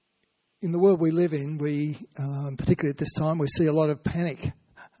in the world we live in, we, particularly at this time, we see a lot of panic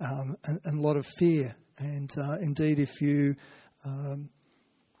and a lot of fear. And indeed, if you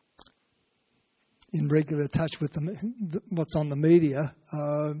in regular touch with what's on the media,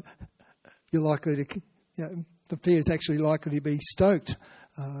 you're likely to, the fear is actually likely to be stoked.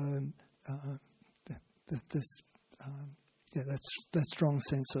 That strong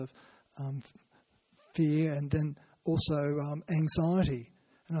sense of fear, and then also anxiety.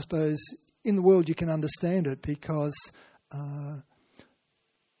 And I suppose in the world you can understand it, because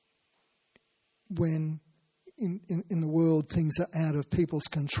when in the world things are out of people's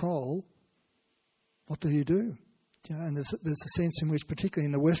control, what do you do? And there's a sense in which, particularly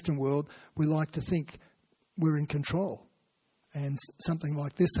in the Western world, we like to think we're in control. And something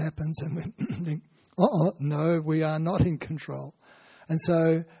like this happens and we think, no, we are not in control. And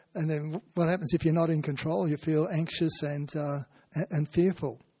then what happens if you're not in control? You feel anxious and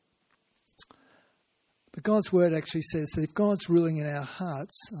fearful. But God's word actually says that if God's ruling in our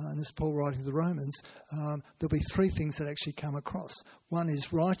hearts, and this is Paul writing to the Romans, there'll be three things that actually come across. One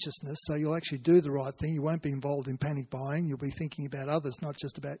is righteousness, so you'll actually do the right thing. You won't be involved in panic buying. You'll be thinking about others, not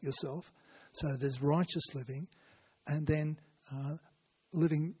just about yourself. So there's righteous living. And then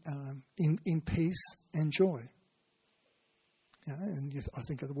living in peace and joy. And I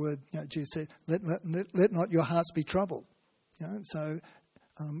think of the word, Jesus said, let not your hearts be troubled. So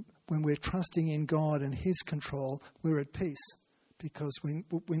when we're trusting in God and his control, we're at peace, because we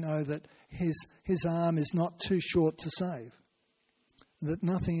know that his arm is not too short to save, that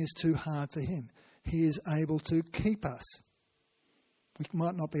nothing is too hard for him. He is able to keep us. We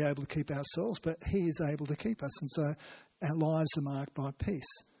might not be able to keep ourselves, but he is able to keep us. And so our lives are marked by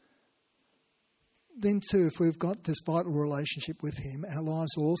peace. Then too, if we've got this vital relationship with him, our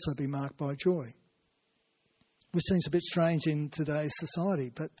lives will also be marked by joy, which seems a bit strange in today's society.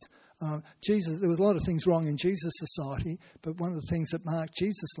 But Jesus, there was a lot of things wrong in Jesus' society, but one of the things that marked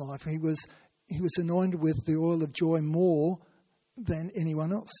Jesus' life, he was anointed with the oil of joy more than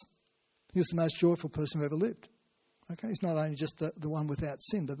anyone else. He was the most joyful person who ever lived. Okay, he's not only just the one without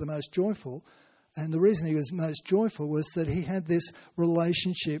sin, but the most joyful. And the reason he was most joyful was that he had this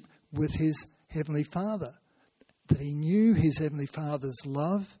relationship with his Heavenly Father, that he knew his Heavenly Father's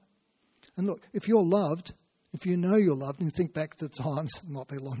love. And look, if you're loved, if you know you're loved, and you think back to times, might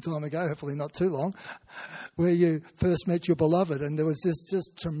be a long time ago, hopefully not too long, where you first met your beloved, and there was this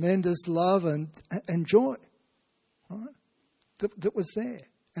just tremendous love and joy, right? That was there.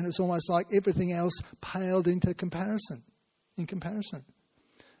 And it's almost like everything else paled in comparison.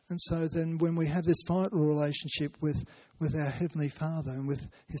 And so then when we have this vital relationship with our Heavenly Father and with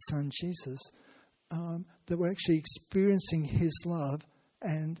his Son Jesus, that we're actually experiencing his love.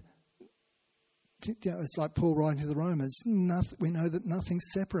 And it's like Paul writing to the Romans, we know that nothing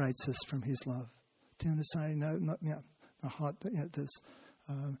separates us from his love. Do you want to say, no height, there's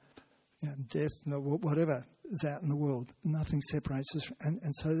death, whatever is out in the world, nothing separates us.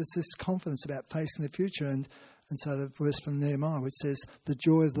 And so there's this confidence about facing the future. And so the verse from Nehemiah, which says, the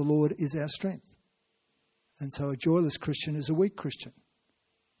joy of the Lord is our strength. And so a joyless Christian is a weak Christian.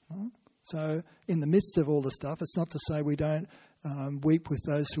 Right? So in the midst of all the stuff, it's not to say we don't weep with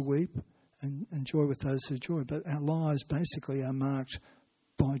those who weep and joy with those who joy, but our lives basically are marked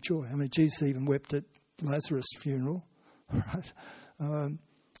by joy. I mean, Jesus even wept at Lazarus' funeral, right?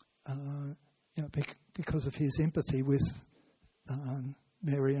 Because of his empathy with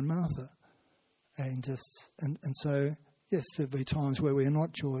Mary and Martha. And so, yes, there'll be times where we are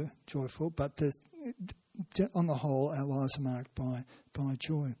not joyful, but on the whole, our lives are marked by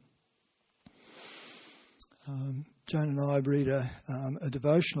joy. Joan and I read a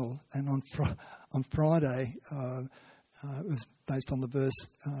devotional, and on Friday, it was based on the verse,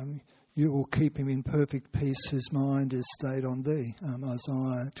 you will keep him in perfect peace whose mind is stayed on thee,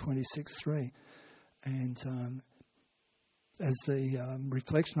 Isaiah 26:3. And as the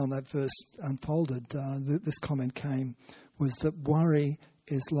reflection on that verse unfolded, this comment came, was that worry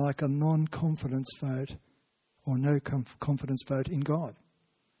is like a non-confidence vote or no confidence vote in God.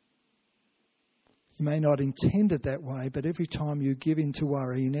 You may not intend it that way, but every time you give in to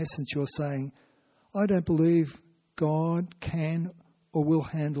worry, in essence you're saying, I don't believe God can or will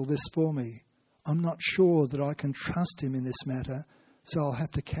handle this for me. I'm not sure that I can trust him in this matter, so I'll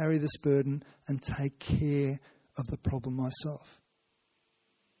have to carry this burden and take care of the problem myself.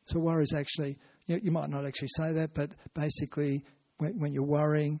 So worry is actually, you might not actually say that, but basically when you're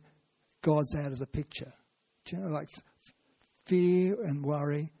worrying, God's out of the picture. Do you know, like fear and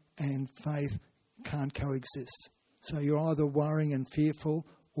worry and faith can't coexist. So you're either worrying and fearful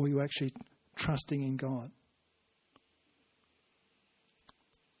or you're actually trusting in God.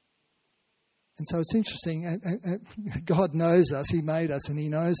 And so it's interesting, and God knows us, he made us and he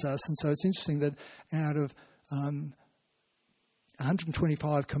knows us, and so it's interesting that out of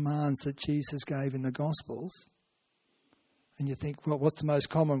 125 commands that Jesus gave in the Gospels, and you think, well, what's the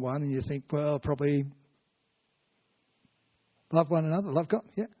most common one? And you think, well, probably love one another, love God.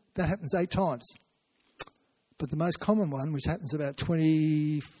 Yeah, that happens 8 times. But the most common one, which happens about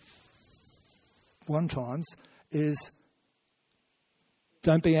 21 times, is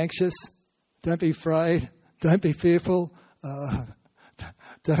don't be anxious, don't be afraid, don't be fearful,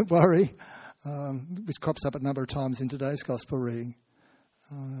 don't worry, which crops up a number of times in today's Gospel reading.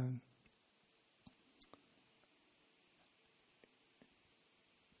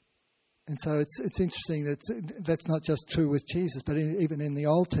 And so it's interesting that that's not just true with Jesus, but even in the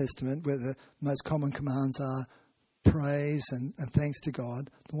Old Testament, where the most common commands are praise and thanks to God,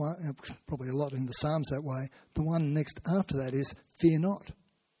 the one, probably a lot in the Psalms that way, the one next after that is fear not.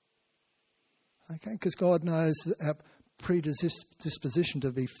 Okay, because God knows our predisposition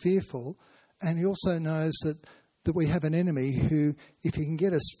to be fearful, and he also knows that we have an enemy who, if he can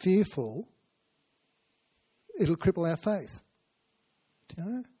get us fearful, it'll cripple our faith. Do you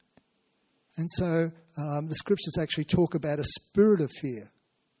know? And so the scriptures actually talk about a spirit of fear.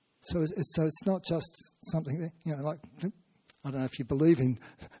 So it's not just something that, like, I don't know if you believe in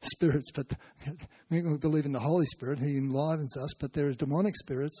spirits, but we believe in the Holy Spirit, he enlivens us, but there are demonic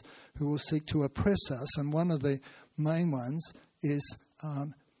spirits who will seek to oppress us, and one of the main ones is a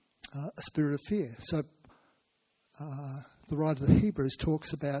spirit of fear. So the writer of the Hebrews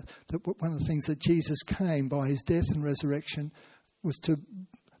talks about that one of the things that Jesus came by his death and resurrection was to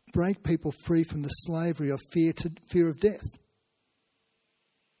break people free from the slavery of fear of death.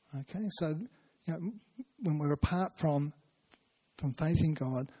 Okay, so when we're apart from faith in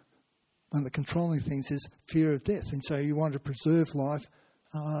God, one of the controlling things is fear of death, and so you want to preserve life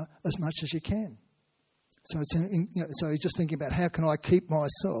as much as you can. So so you're just thinking about how can I keep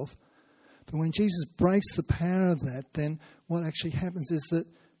myself. But when Jesus breaks the power of that, then what actually happens is that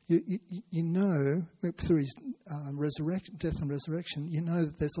you know through his death and resurrection, you know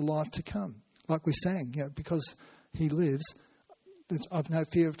that there's a life to come. Like we sang, because he lives, I've no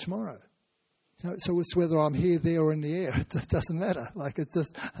fear of tomorrow. So it's whether I'm here, there, or in the air. It doesn't matter. Like it's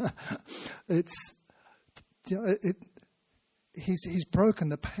just, he's broken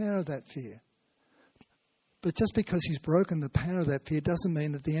the power of that fear. But just because he's broken the power of that fear doesn't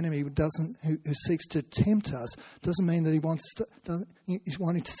mean that the enemy who seeks to tempt us, doesn't mean that he's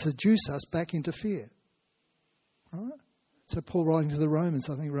wanting to seduce us back into fear. Right? So Paul writing to the Romans,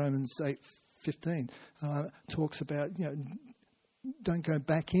 I think Romans 8:15, talks about, don't go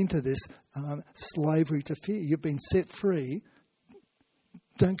back into this slavery to fear. You've been set free.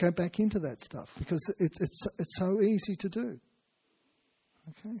 Don't go back into that stuff because it's so easy to do.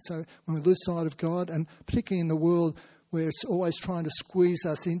 Okay, so when we lose sight of God, and particularly in the world where it's always trying to squeeze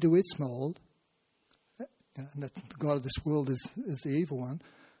us into its mould, and the God of this world is the evil one,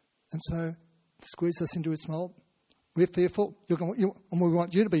 and so to squeeze us into its mould, we're fearful, and we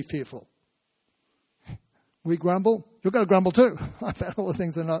want you to be fearful. We grumble, you're going to grumble too. About all the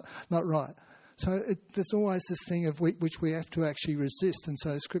things that are not right. So there's always this thing of which we have to actually resist, and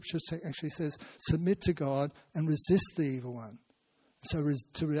so Scripture actually says, submit to God and resist the evil one. So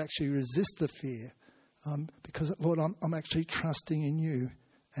to actually resist the fear, because, Lord, I'm actually trusting in you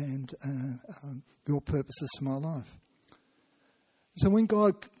and your purposes for my life. So when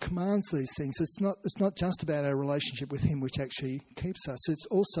God commands these things, it's not just about our relationship with him, which actually keeps us. It's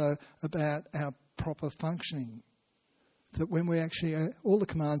also about our proper functioning. That when we actually, all the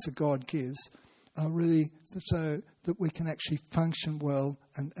commands that God gives are really so that we can actually function well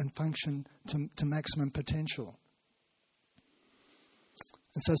and function to maximum potential.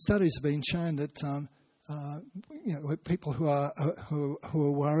 And so studies have been shown that people who are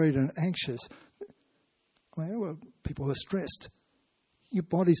worried and anxious, people who are stressed, your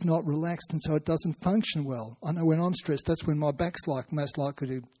body's not relaxed, and so it doesn't function well. I know when I'm stressed, that's when my back's most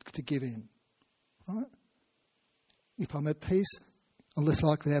likely to give in. Right? If I'm at peace, I'm less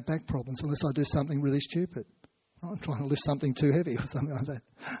likely to have back problems unless I do something really stupid. I'm trying to lift something too heavy or something like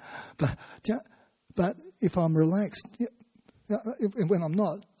that. But if I'm relaxed, when I'm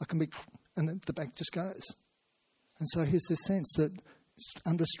not, I can be, and then the back just goes. And so here's this sense that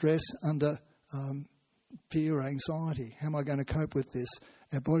under stress, under fear or anxiety, how am I going to cope with this?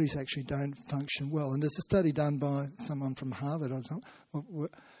 Our bodies actually don't function well. And there's a study done by someone from Harvard or something,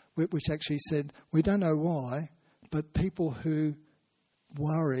 which actually said, we don't know why, but people who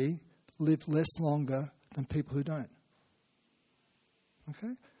worry live less longer than people who don't.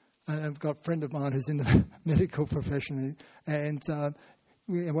 Okay? And I've got a friend of mine who's in the medical profession, and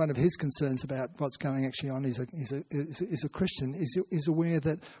one of his concerns about what's going actually on is a Christian, is aware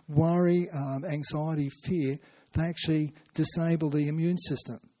that worry, anxiety, fear, they actually disable the immune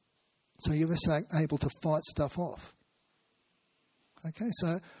system. So you're less able to fight stuff off. Okay,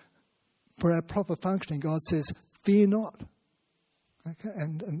 so for our proper functioning, God says, fear not. Okay,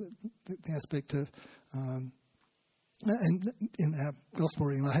 and the aspect of, and in our gospel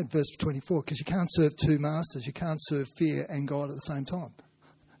reading, I had verse 24, because you can't serve two masters. You can't serve fear and God at the same time.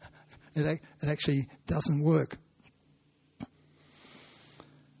 It actually doesn't work.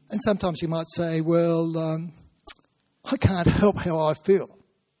 And sometimes you might say, well, I can't help how I feel.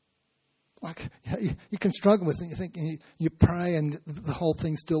 Like, you can struggle with it. You think you pray and the whole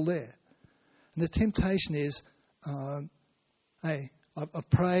thing's still there. And the temptation is, hey, I've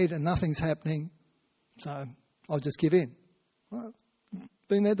prayed and nothing's happening, so I'll just give in. Well,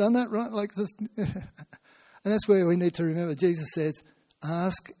 been there, done that, right? Like this. And that's where we need to remember. Jesus says,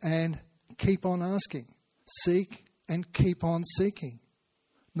 ask and keep on asking. Seek and keep on seeking.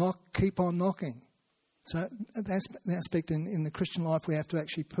 Knock, keep on knocking. So that's the aspect in the Christian life we have to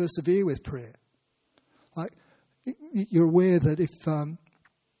actually persevere with prayer. Like, you're aware that if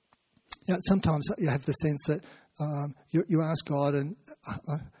sometimes you have the sense that you ask God, and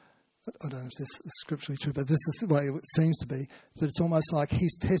I don't know if this is scripturally true, but this is the way it seems to be, that it's almost like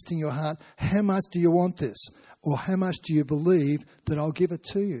he's testing your heart. How much do you want this? Or how much do you believe that I'll give it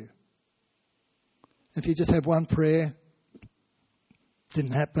to you? If you just have one prayer,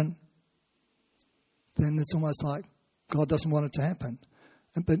 didn't happen, then it's almost like God doesn't want it to happen.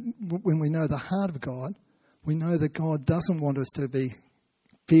 But when we know the heart of God, we know that God doesn't want us to be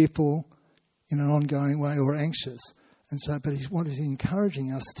fearful in an ongoing way or anxious. And so, but what he's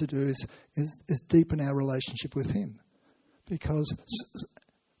encouraging us to do is deepen our relationship with him. Because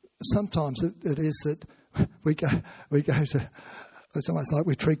sometimes it is that we go to, it's almost like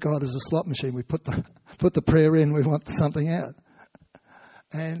we treat God as a slot machine. We put the prayer in, we want something out.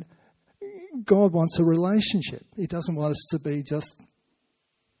 And God wants a relationship. He doesn't want us to be just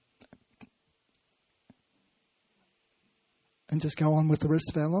go on with the rest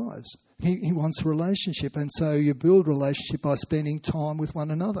of our lives. He wants a relationship, and so you build relationship by spending time with one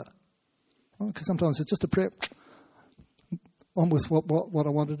another. Because sometimes it's just a prayer, on with what I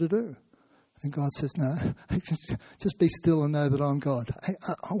wanted to do. And God says, no, just be still and know that I'm God.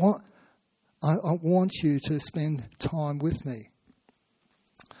 I want you to spend time with me.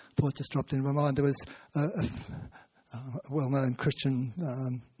 Thought just dropped into my mind. There was a well-known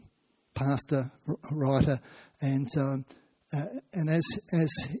Christian pastor, writer, and as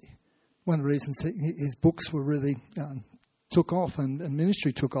one of the reasons his books were really took off and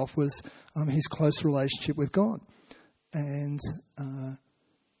ministry took off was his close relationship with God, and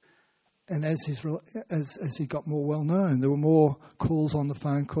as he got more well known, there were more calls on the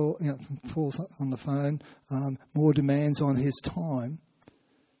phone, more demands on his time.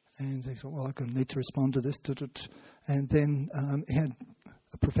 And he thought, well, I need to respond to this. And then he had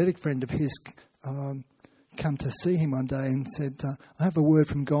a prophetic friend of his come to see him one day and said, I have a word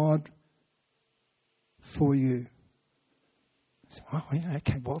from God for you. He said, oh, yeah,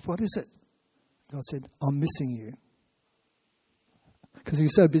 okay, what is it? God said, I'm missing you. Because he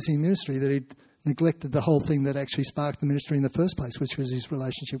was so busy in ministry that he'd neglected the whole thing that actually sparked the ministry in the first place, which was his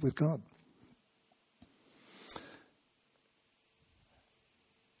relationship with God.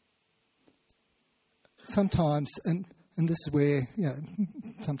 Sometimes, and this is where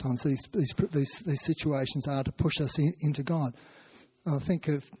sometimes these situations are to push us into God. I think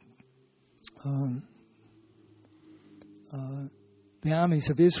of the armies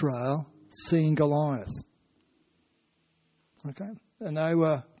of Israel seeing Goliath. Okay, and they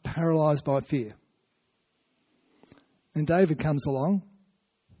were paralysed by fear. And David comes along.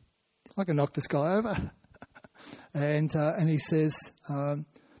 I can knock this guy over, and he says,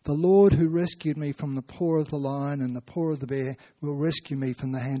 the Lord who rescued me from the paw of the lion and the paw of the bear will rescue me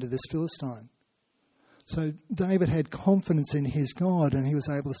from the hand of this Philistine. So David had confidence in his God, and he was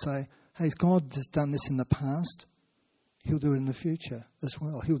able to say, hey, God has done this in the past. He'll do it in the future as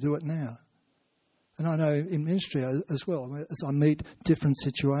well. He'll do it now. And I know in ministry as well, as I meet different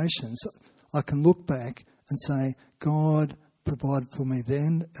situations, I can look back and say, God provided for me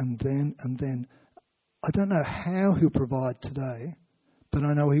then and then and then. I don't know how he'll provide today, but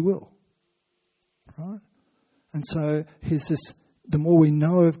I know he will, right? And so here's this, the more we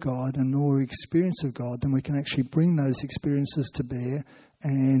know of God and the more we experience of God, then we can actually bring those experiences to bear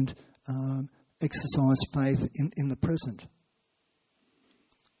and exercise faith in the present.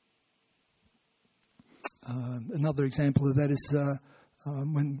 Another example of that is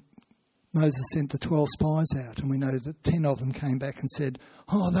when Moses sent the 12 spies out, and we know that 10 of them came back and said,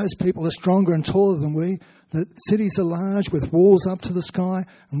 "Oh, those people are stronger and taller than we. The cities are large with walls up to the sky,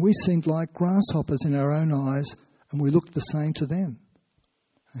 and we seemed like grasshoppers in our own eyes, and we looked the same to them."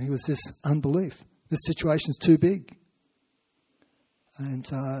 And it was this unbelief. This situation's too big. And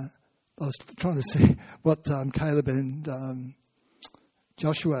I was trying to see what Caleb and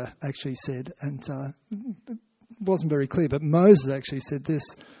Joshua actually said, and it wasn't very clear, but Moses actually said this: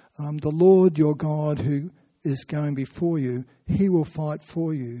 "The Lord your God who is going before you, he will fight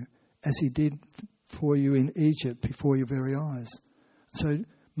for you as he did for you in Egypt before your very eyes." So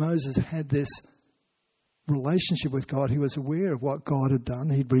Moses had this relationship with God. He was aware of what God had done.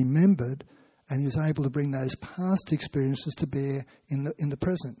 He'd remembered, and he was able to bring those past experiences to bear in the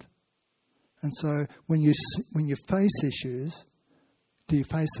present. And so when you face issues, do you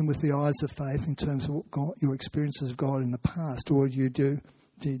face them with the eyes of faith in terms of what your experiences of God in the past, or do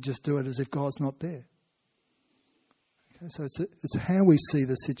you just do it as if God's not there? Okay, so it's how we see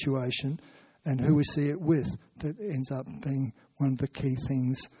the situation and who we see it with that ends up being one of the key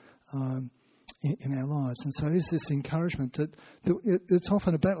things in our lives. And so there's this encouragement that it's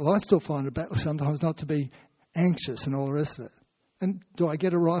often a battle. I still find it a battle sometimes not to be anxious and all the rest of it. And do I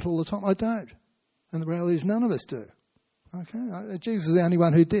get it right all the time? I don't. And the reality is none of us do. Okay, Jesus is the only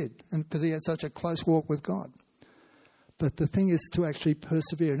one who did, and because he had such a close walk with God. But the thing is to actually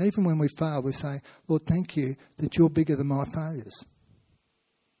persevere. And even when we fail, we say, "Lord, thank you that you're bigger than my failures."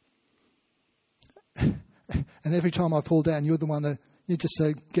 And every time I fall down, you're the one that you just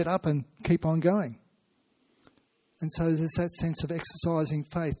say, "Get up and keep on going." And so there's that sense of exercising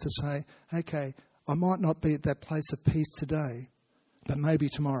faith to say, okay, I might not be at that place of peace today, but maybe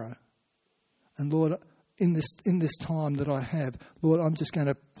tomorrow. And Lord, in this time that I have, Lord, I'm just going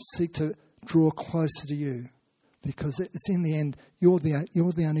to seek to draw closer to you, because it's in the end, you're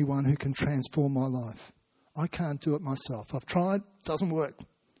the only one who can transform my life. I can't do it myself. I've tried, doesn't work.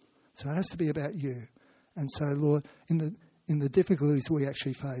 So it has to be about you. And so, Lord, in the difficulties we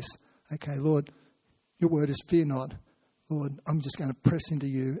actually face, okay, Lord, your word is fear not. Lord, I'm just going to press into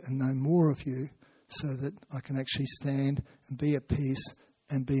you and know more of you so that I can actually stand and be at peace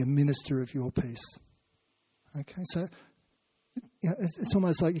and be a minister of your peace. Okay, so it's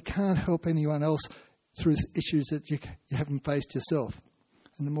almost like you can't help anyone else through issues that you haven't faced yourself.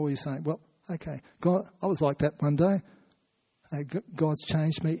 And the more you say, well, okay, God, I was like that one day. God's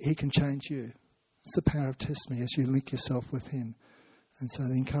changed me, he can change you. It's the power of testimony as you link yourself with him. And so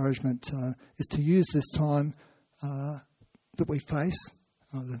the encouragement is to use this time that we face,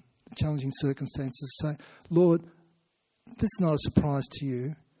 the challenging circumstances, to say, Lord, this is not a surprise to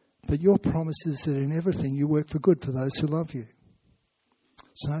you, but your promise is that in everything you work for good for those who love you.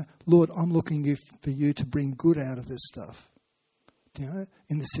 So, Lord, I'm looking for you to bring good out of this stuff. You know,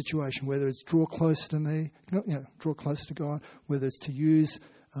 in the situation, whether it's draw closer to me, draw closer to God, whether it's to use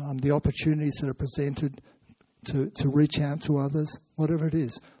the opportunities that are presented to reach out to others, whatever it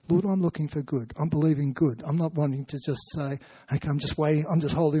is. Lord, I'm looking for good. I'm believing good. I'm not wanting to just say, okay, I'm just waiting, I'm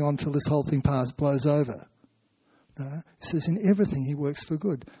just holding on till this whole thing blows over. No, it says in everything he works for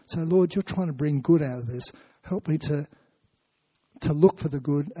good. So, Lord, you're trying to bring good out of this. Help me to look for the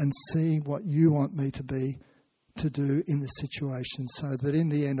good and see what you want me to do in the situation, so that in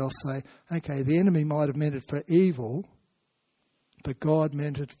the end I'll say, okay, the enemy might have meant it for evil, but God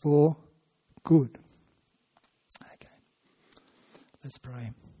meant it for good. Okay, let's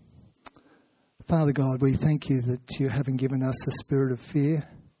pray. Father God, we thank you that you haven't given us a spirit of fear,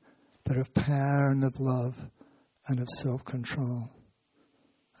 but of power and of love and of self-control.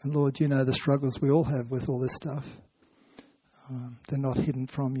 And Lord, you know the struggles we all have with all this stuff. They're not hidden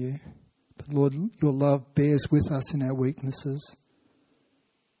from you. But Lord, your love bears with us in our weaknesses.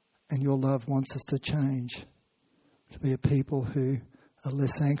 And your love wants us to change, to be a people who are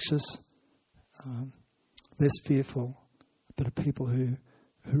less anxious, less fearful, but a people who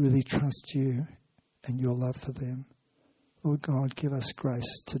really trust you and your love for them. Lord God, give us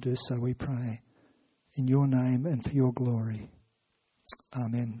grace to do so, we pray. In your name and for your glory.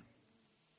 Amen.